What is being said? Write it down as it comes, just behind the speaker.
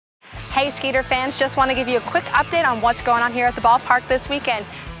Hey Skeeter fans, just want to give you a quick update on what's going on here at the ballpark this weekend.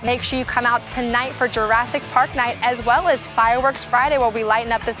 Make sure you come out tonight for Jurassic Park night, as well as Fireworks Friday, where we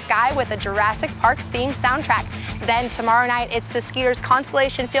lighten up the sky with a Jurassic Park themed soundtrack. Then tomorrow night, it's the Skeeters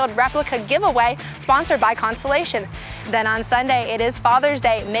Constellation Field replica giveaway, sponsored by Constellation. Then on Sunday, it is Father's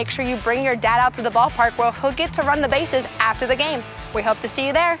Day. Make sure you bring your dad out to the ballpark, where he'll get to run the bases after the game. We hope to see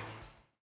you there.